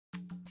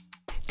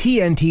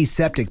TNT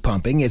Septic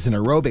Pumping is an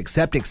aerobic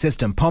septic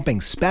system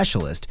pumping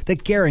specialist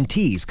that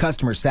guarantees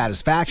customer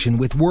satisfaction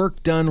with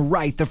work done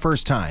right the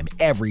first time,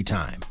 every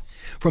time.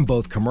 From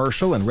both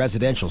commercial and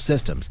residential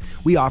systems,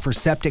 we offer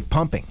septic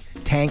pumping,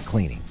 tank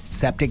cleaning,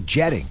 septic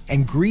jetting,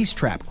 and grease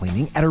trap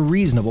cleaning at a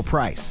reasonable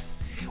price.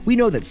 We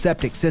know that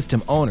septic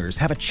system owners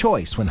have a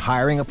choice when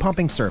hiring a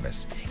pumping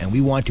service, and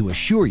we want to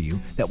assure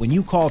you that when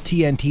you call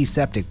TNT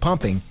Septic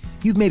Pumping,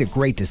 you've made a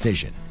great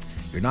decision.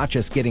 You're not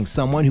just getting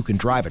someone who can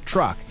drive a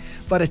truck,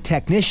 but a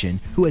technician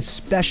who has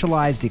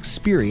specialized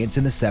experience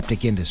in the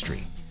septic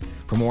industry.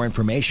 For more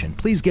information,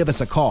 please give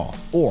us a call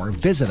or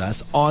visit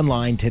us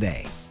online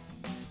today.